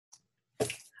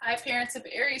Hi, parents of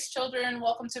Aries children.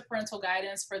 Welcome to parental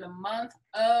guidance for the month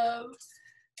of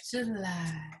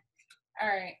July. All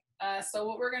right, so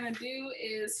what we're going to do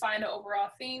is find an overall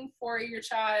theme for your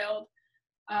child.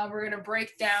 We're going to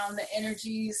break down the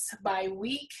energies by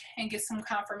week and get some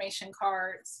confirmation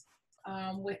cards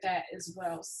with that as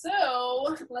well.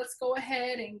 So let's go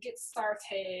ahead and get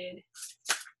started.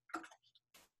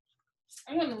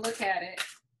 I'm going to look at it.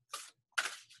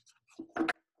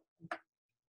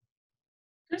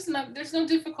 There's no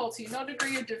difficulty, no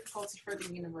degree of difficulty for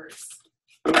the universe.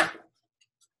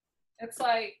 It's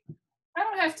like, I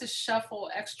don't have to shuffle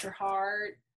extra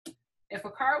hard. If a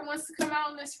card wants to come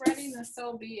out and it's ready, then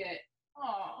so be it.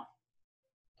 Oh,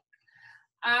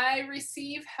 I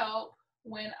receive help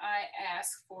when I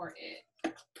ask for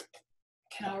it.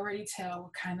 Can already tell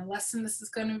what kind of lesson this is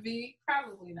going to be.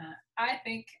 Probably not. I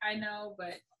think I know,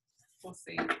 but we'll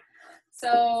see.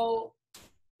 So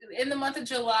in the month of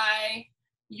July,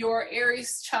 your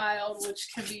Aries child, which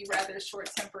can be rather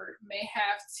short-tempered, may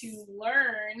have to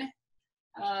learn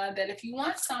that if you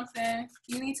want something,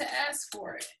 you need to ask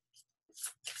for it.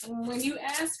 And when you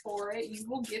ask for it, you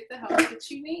will get the help that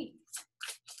you need.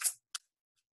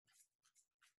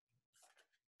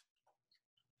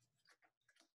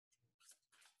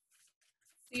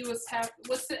 See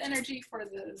what's the energy for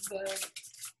the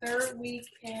third week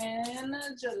in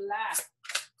July.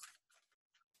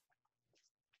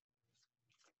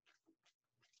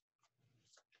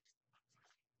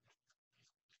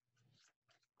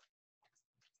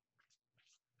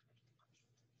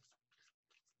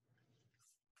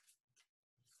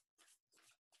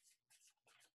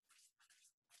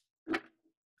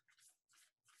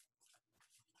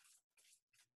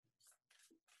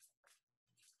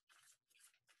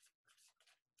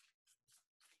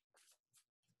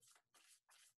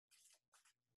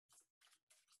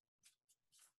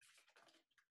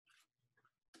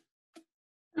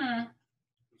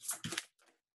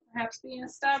 Perhaps being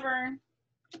stubborn.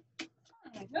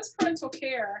 That's parental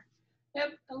care.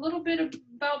 Yep, a little bit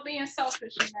about being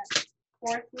selfish in that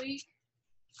fourth week.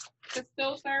 It's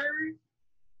still third.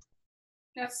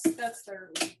 That's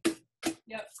third week.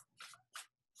 Yep.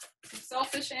 Some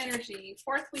selfish energy.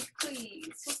 Fourth week, please.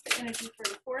 What's the energy for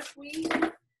the fourth week?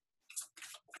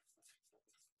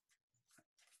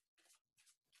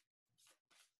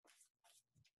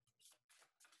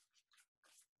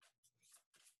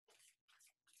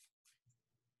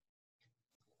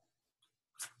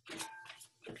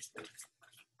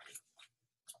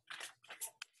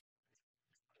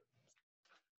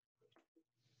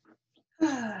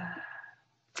 Finally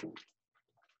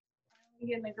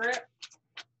getting a grip.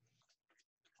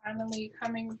 Finally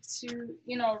coming to,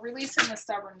 releasing the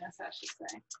stubbornness, I should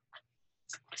say.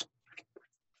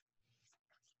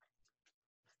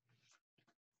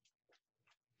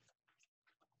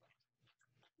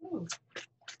 Ooh.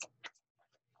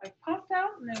 Like popped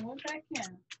out and then went back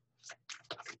in.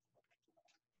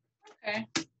 Okay.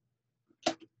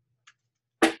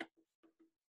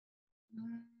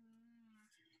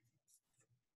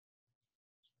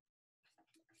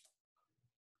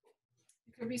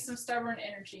 It could be some stubborn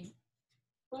energy,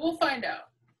 but we'll find out.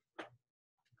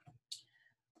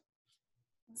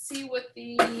 Let's see what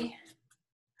the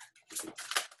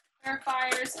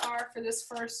clarifiers are for this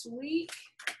first week.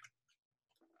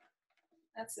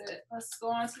 That's it. Let's go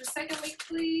on to the second week,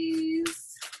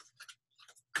 please.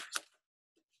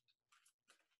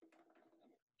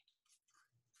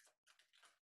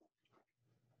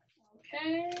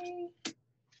 Okay.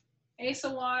 Ace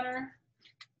of Water.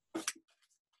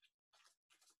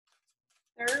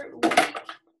 Third week.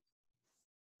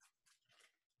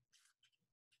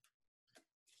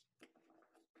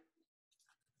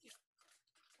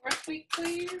 Fourth week,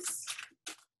 please.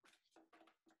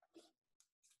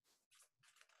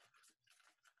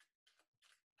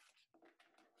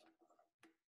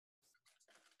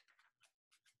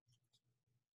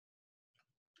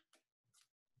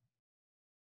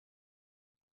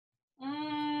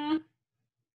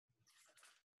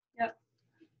 Yep.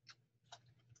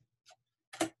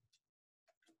 Oh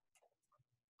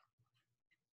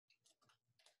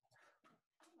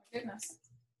my goodness.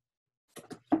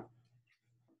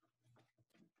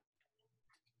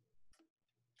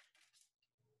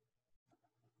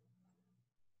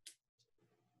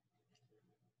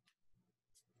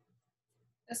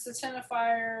 It's the Ten of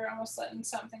Fire, almost letting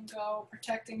something go,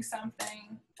 protecting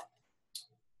something.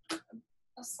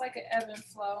 It's like an ebb and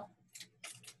flow.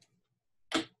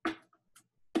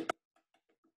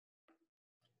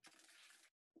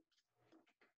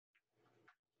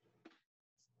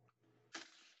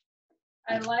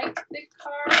 I like thick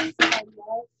cards. I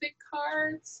love thick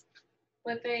cards,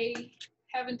 but they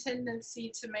have a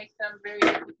tendency to make them very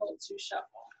difficult to shuffle.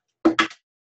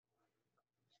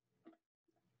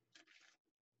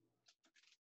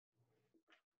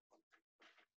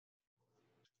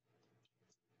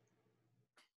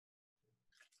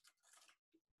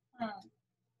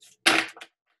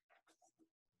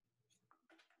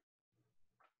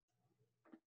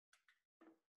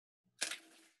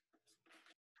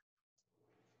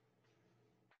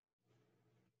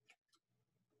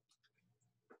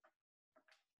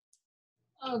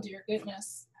 Oh dear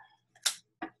goodness.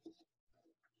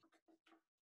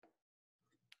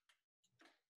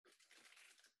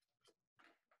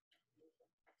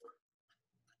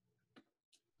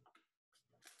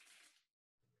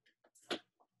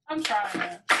 I'm trying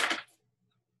to.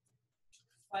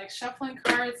 Like, shuffling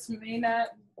cards may not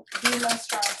be my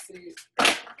strong suit.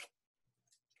 I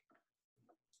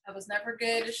was never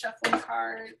good at shuffling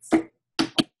cards,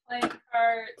 playing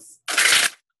cards. I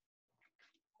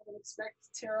would expect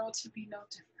tarot to be no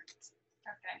different.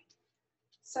 Okay.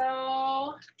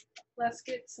 So let's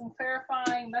get some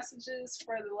clarifying messages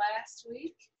for the last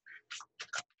week.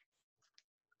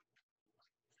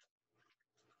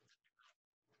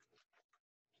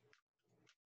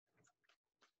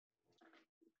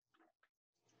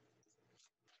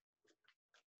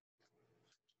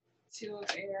 Two of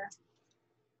air.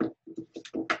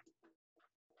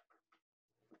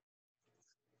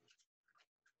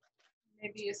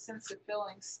 Maybe a sense of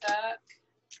feeling stuck.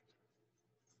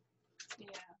 Yeah,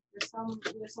 there's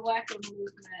a lack of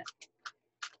movement.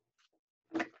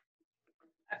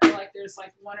 I feel like there's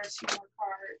like one or two more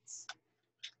cards.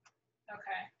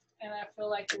 Okay, and I feel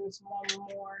like there was one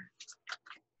more.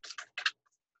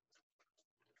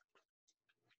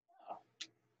 Oh,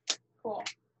 cool.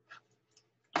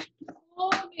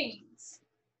 Cool beans.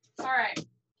 All right.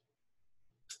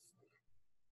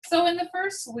 So in the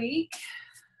first week,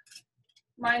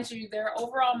 mind you, their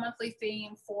overall monthly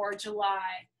theme for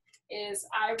July is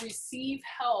I receive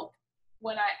help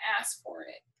when I ask for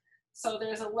it. So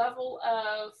there's a level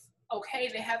of, okay,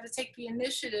 they have to take the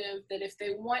initiative that if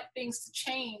they want things to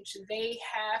change, they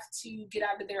have to get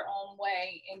out of their own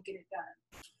way and get it done.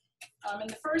 In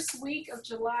the first week of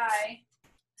July,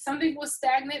 something was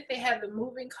stagnant. They had the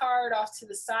moving card off to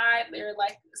the side. They're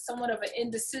like somewhat of an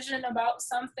indecision about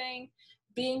something.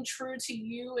 Being true to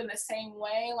you in the same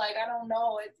way. Like, I don't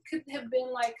know. It could have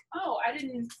been like, oh, I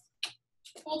didn't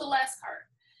pull the last card.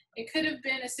 It could have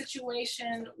been a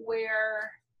situation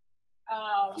where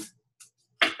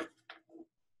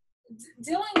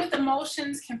dealing with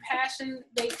emotions, compassion,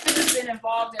 they could have been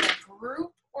involved in a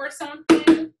group or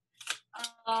something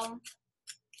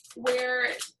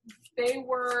where they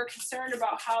were concerned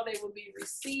about how they would be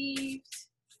received.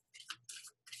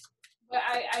 But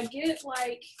I get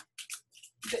like,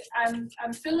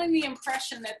 I'm feeling the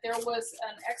impression that there was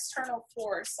an external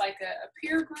force, like a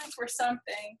peer group or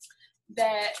something,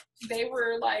 that they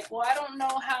were like, well, I don't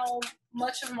know how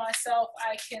much of myself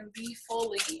I can be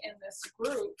fully in this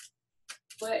group,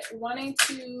 but wanting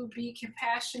to be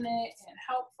compassionate and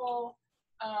helpful.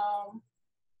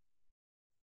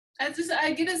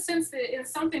 I get a sense that in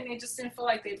something they just didn't feel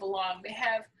like they belonged. They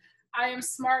have, I am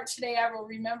smart today. I will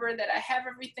remember that I have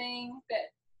everything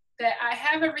that I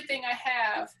have everything I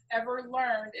have ever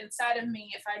learned inside of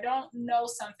me. If I don't know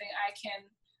something, I can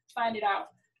find it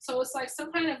out. So it's like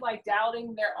some kind of like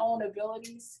doubting their own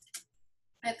abilities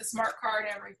at the smart card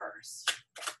in reverse.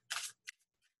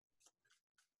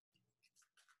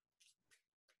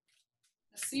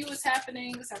 Let's see what's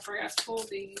happening, because I forgot to pull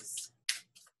these.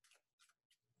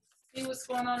 See what's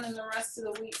going on in the rest of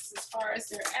the weeks as far as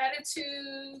their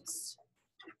attitudes.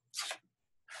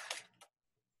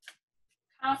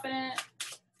 Confident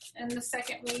in the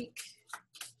second week.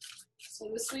 So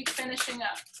this week finishing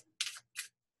up.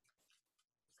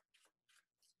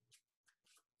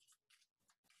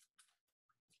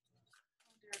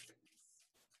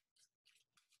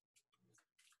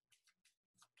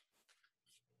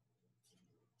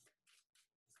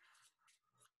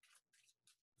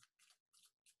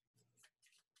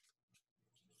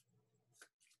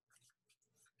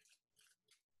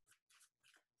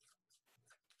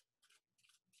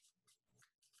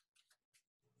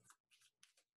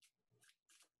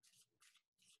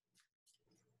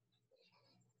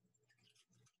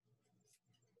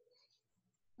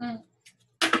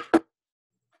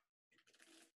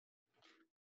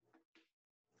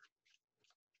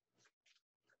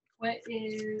 What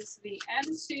is the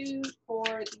attitude for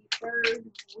the third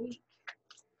week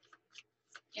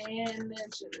in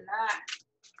July?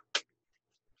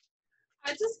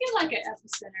 I just get like an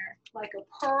epicenter, like a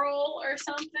pearl or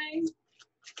something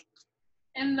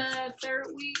in the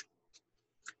third week.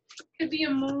 Could be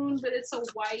a moon, but it's a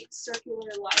white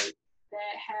circular light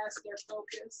that has their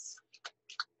focus.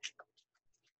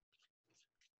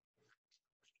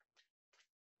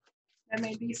 That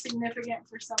may be significant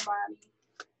for somebody.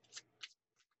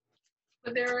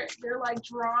 But they're like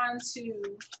drawn to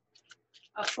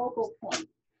a focal point.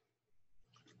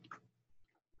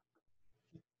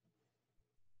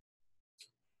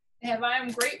 They have I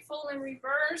am grateful in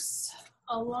reverse,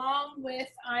 along with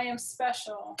I am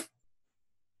special.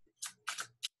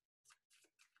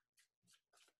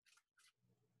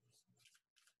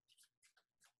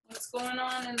 What's going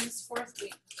on in this fourth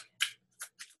week?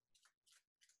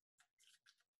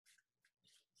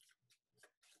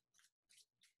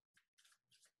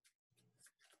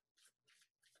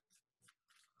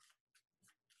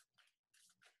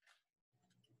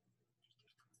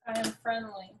 I am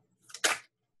friendly.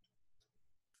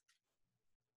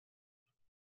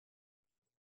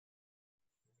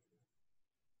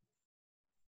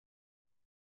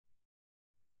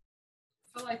 I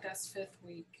feel like that's fifth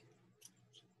week.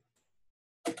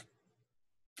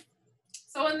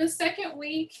 So in the second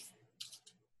week,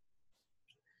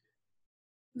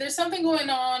 there's something going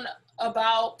on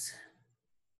about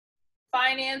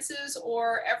finances,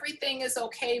 or everything is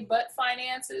okay but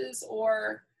finances,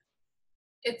 or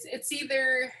it's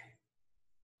either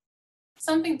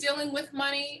something dealing with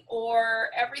money or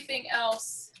everything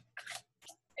else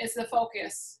is the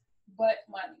focus but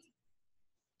money.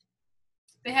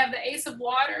 They have the Ace of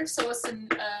Water, so it's an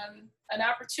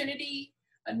opportunity,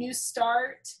 a new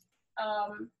start,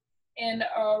 and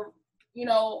you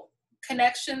know,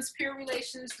 connections, peer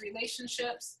relations,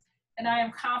 relationships, and I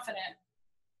am confident.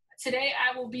 Today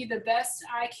I will be the best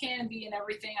I can be in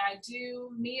everything I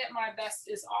do. Me at my best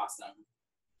is awesome.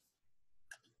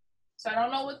 So I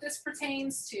don't know what this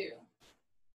pertains to,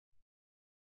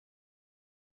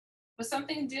 but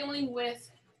something dealing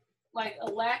with like a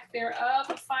lack thereof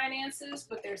of finances,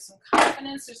 but there's some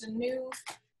confidence. There's a new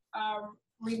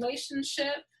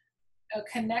relationship, a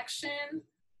connection,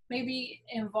 maybe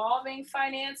involving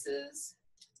finances.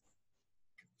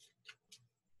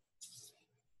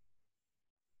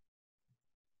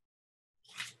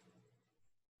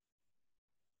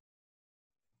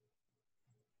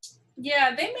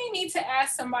 Yeah, they may need to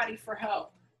ask somebody for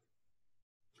help.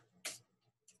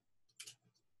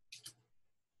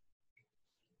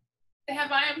 They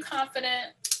have I am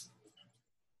confident.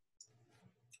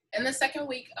 In the second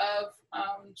week of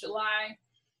July,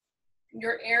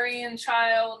 your Aryan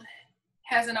child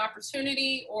has an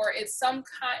opportunity, or it's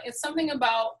something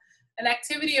about an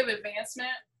activity of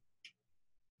advancement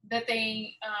that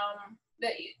they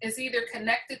that is either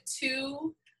connected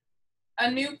to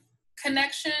a new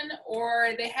connection,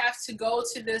 or they have to go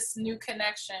to this new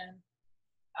connection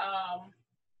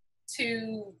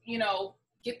to, you know,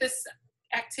 get this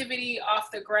activity off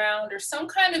the ground, or some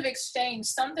kind of exchange,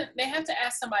 something. They have to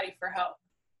ask somebody for help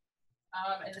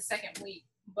in the second week,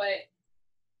 but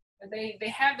they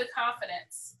have the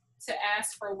confidence to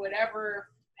ask for whatever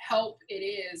help it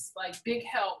is, like big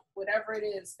help, whatever it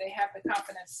is, they have the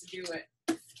confidence to do it.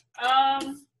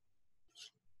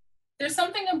 There's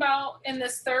something about in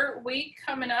this third week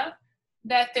coming up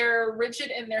that they're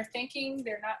rigid in their thinking.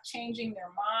 They're not changing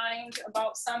their mind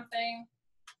about something.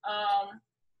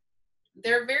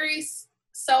 They're very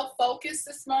self-focused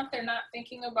this month. They're not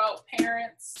thinking about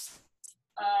parents.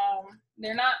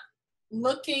 They're not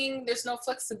looking, there's no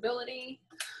flexibility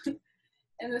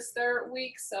in this third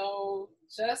week. So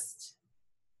just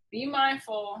be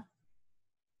mindful.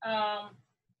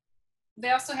 They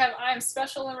also have I am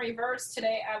special in reverse.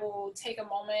 Today I will take a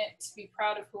moment to be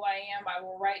proud of who I am. I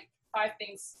will write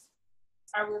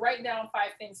down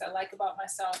 5 things I like about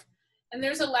myself. And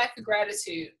there's a lack of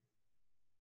gratitude.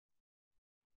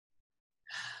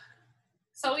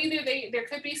 So either there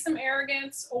could be some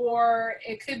arrogance, or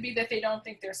it could be that they don't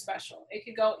think they're special. It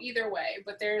could go either way,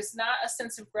 but there's not a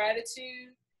sense of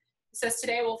gratitude. It says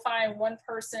today we'll find 1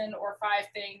 person or 5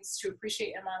 things to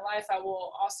appreciate in my life. I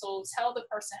will also tell the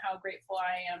person how grateful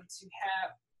I am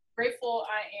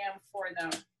for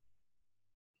them.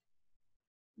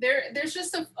 There's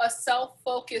just a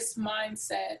self-focused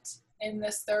mindset in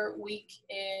this third week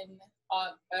in,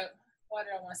 why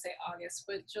did I want to say August,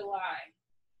 but July.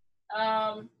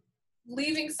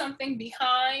 Leaving something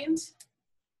behind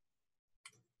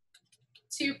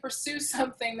to pursue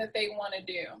something that they want to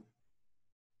do.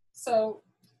 So,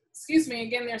 excuse me,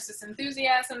 again, there's this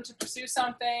enthusiasm to pursue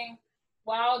something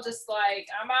while just like,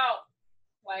 I'm out.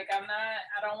 Like, I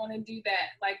don't want to do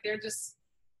that. Like, they're just,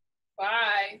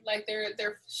 bye. Like,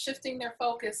 they're shifting their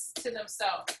focus to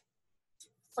themselves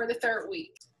for the third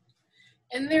week.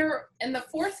 And in the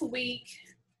fourth week,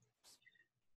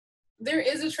 there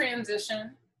is a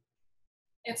transition.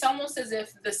 It's almost as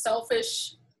if the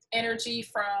selfish energy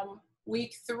from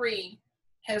week 3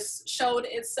 has showed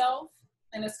itself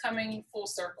and it's coming full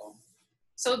circle.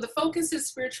 So the focus is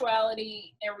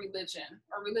spirituality and religion,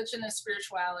 or religion and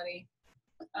spirituality,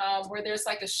 where there's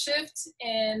like a shift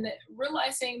in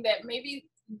realizing that maybe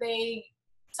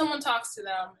someone talks to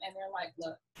them and they're like,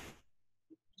 look,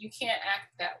 you can't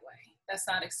act that way. That's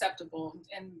not acceptable.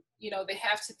 And, you know, they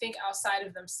have to think outside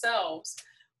of themselves,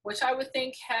 which I would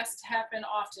think has to happen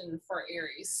often for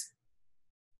Aries.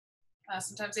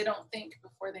 Sometimes they don't think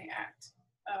before they act.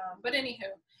 But anywho,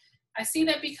 I see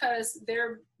that because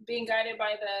they're being guided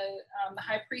by the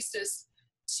High Priestess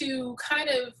to kind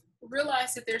of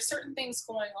realize that there's certain things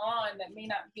going on that may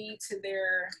not be to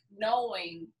their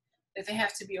knowing, that they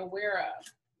have to be aware of.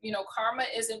 You know, karma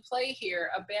is in play here,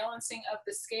 a balancing of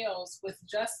the scales with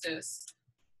justice.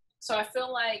 So I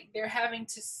feel like they're having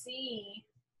to see,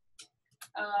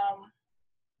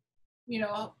 you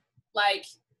know, like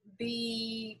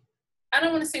I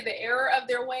don't want to say the error of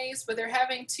their ways, but they're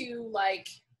having to like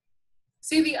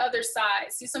see the other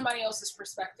side, see somebody else's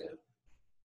perspective.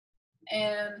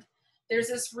 And there's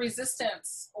this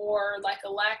resistance or like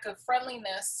a lack of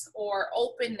friendliness or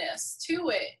openness to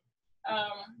it.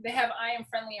 They have I am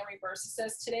friendly in reverse. It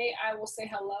says, today I will say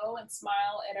hello and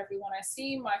smile at everyone I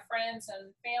see, my friends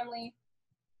and family,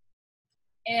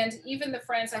 and even the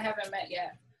friends I haven't met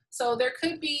yet. So there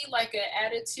could be like an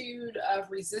attitude of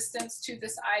resistance to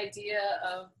this idea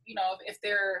of, you know, if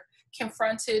they're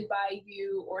confronted by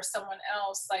you or someone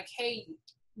else, like, hey,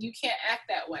 you can't act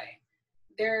that way.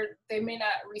 They may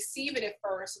not receive it at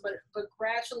first, but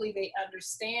gradually they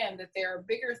understand that there are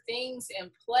bigger things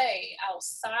in play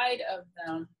outside of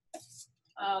them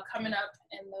coming up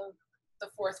in the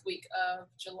 4th week of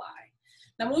July.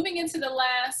 Now moving into the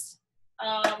last,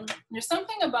 there's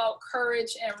something about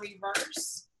courage and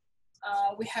reverse.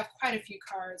 We have quite a few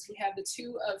cards. We have the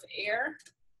 2 of air.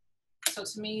 So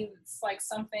to me, it's like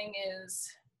something is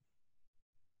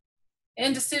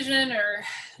indecision or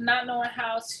not knowing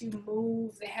how to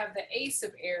move. They have the ace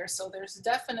of air, so there's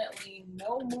definitely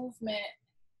no movement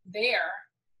there.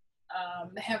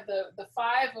 They have the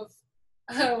 5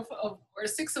 or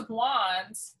 6 of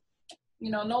wands,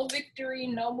 you know, no victory,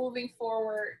 no moving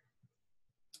forward.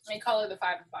 They call it the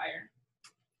 5 of fire.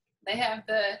 They have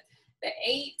the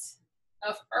 8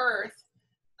 of earth.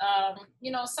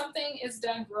 You know, something is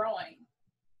done growing.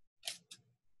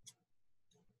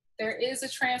 There is a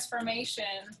transformation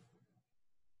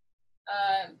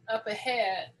up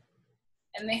ahead,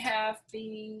 and they have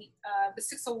the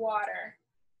 6 of water.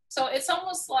 So it's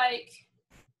almost like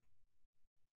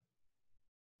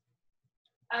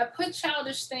I put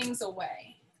childish things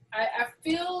away. I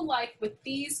feel like with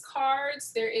these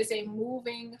cards, there is a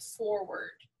moving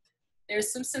forward.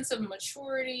 There's some sense of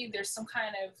maturity. There's some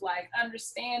kind of like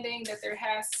understanding that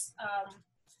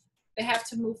they have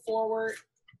to move forward.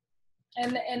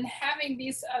 And having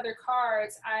these other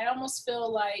cards, I almost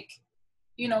feel like,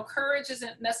 you know, courage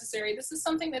isn't necessary. This is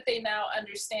something that they now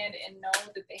understand and know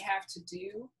that they have to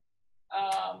do.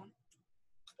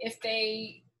 If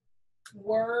they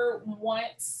were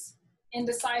once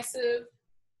indecisive,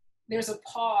 there's a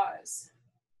pause.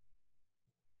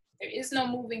 There is no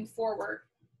moving forward,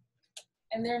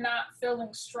 and they're not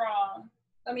feeling strong.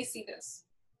 Let me see this.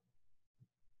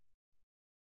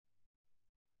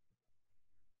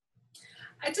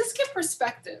 I just get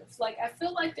perspective. Like, I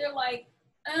feel like they're like,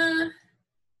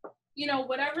 you know,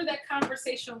 whatever that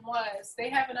conversation was, they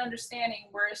have an understanding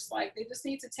where it's like they just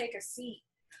need to take a seat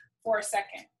for a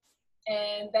second.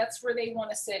 And that's where they want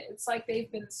to sit. It's like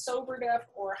they've been sobered up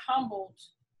or humbled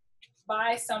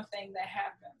by something that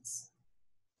happens.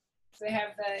 So they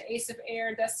have the ace of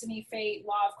air, destiny, fate,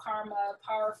 law of karma,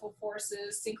 powerful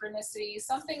forces, synchronicity.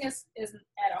 Something is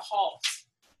at a halt.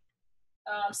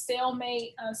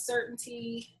 Stalemate,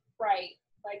 uncertainty, right?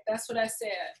 Like that's what I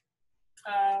said.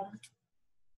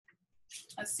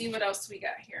 Let's see what else we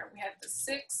got here. We have the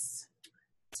 6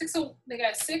 of, they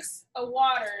got 6 of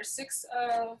water, 6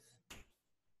 of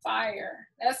fire.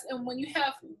 And when you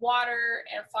have water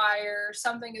and fire,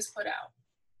 something is put out.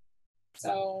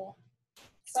 So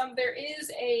there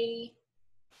is a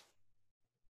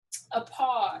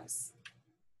pause.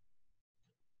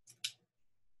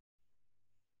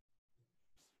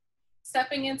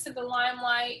 Stepping into the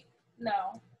limelight,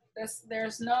 no.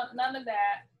 There's none of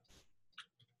that.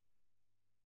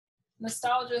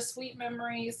 Nostalgia, sweet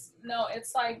memories, no.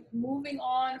 It's like moving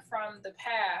on from the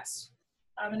past.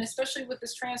 And especially with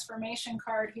this transformation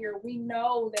card here, we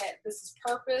know that this is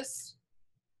purpose.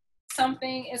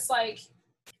 Something, it's like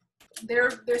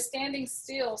they're standing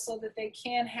still so that they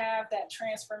can have that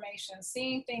transformation,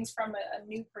 seeing things from a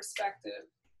new perspective,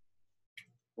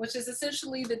 which is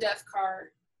essentially the death card.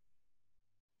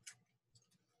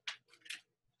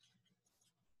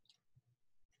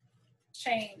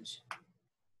 Change.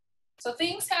 So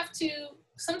things have to,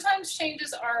 sometimes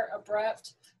changes are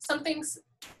abrupt.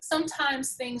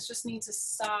 Sometimes things just need to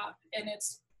stop in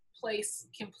its place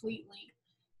completely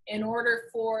in order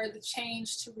for the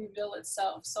change to reveal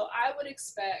itself. So I would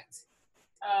expect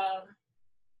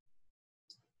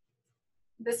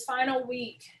this final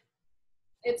week,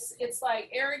 it's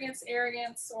like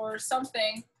arrogance or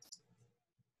something.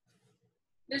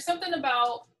 There's something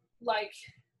about like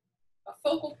a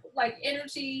focal, like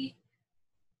energy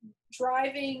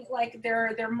driving, like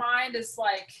their mind is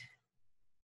like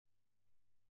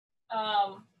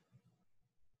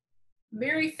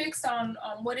very fixed on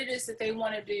what it is that they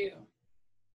want to do.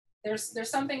 There's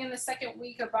something in the second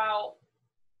week about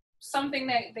something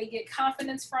that they get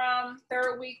confidence from.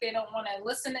 Third week, they don't want to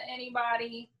listen to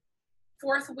anybody.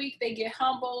 Fourth week, they get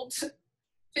humbled.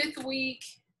 Fifth week,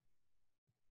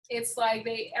 it's like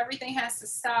everything has to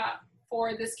stop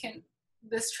for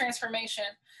this transformation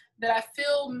that I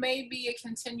feel may be a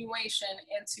continuation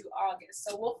into August.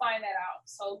 So we'll find that out.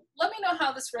 So let me know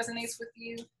how this resonates with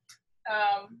you.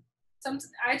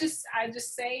 I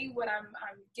just say what I'm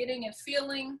getting and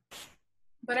feeling,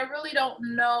 but I really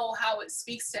don't know how it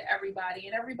speaks to everybody,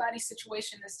 and everybody's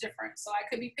situation is different. So I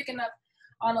could be picking up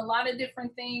on a lot of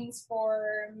different things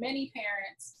for many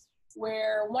parents,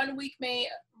 where one week may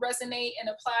resonate and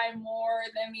apply more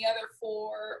than the other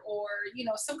 4, or, you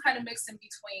know, some kind of mix in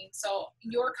between. So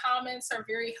your comments are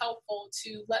very helpful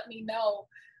to let me know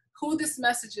who this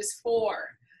message is for.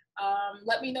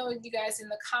 Let me know, you guys, in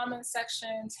the comment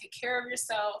section. Take care of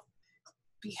yourself,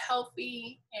 be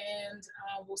healthy, and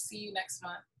we'll see you next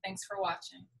month. Thanks for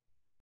watching.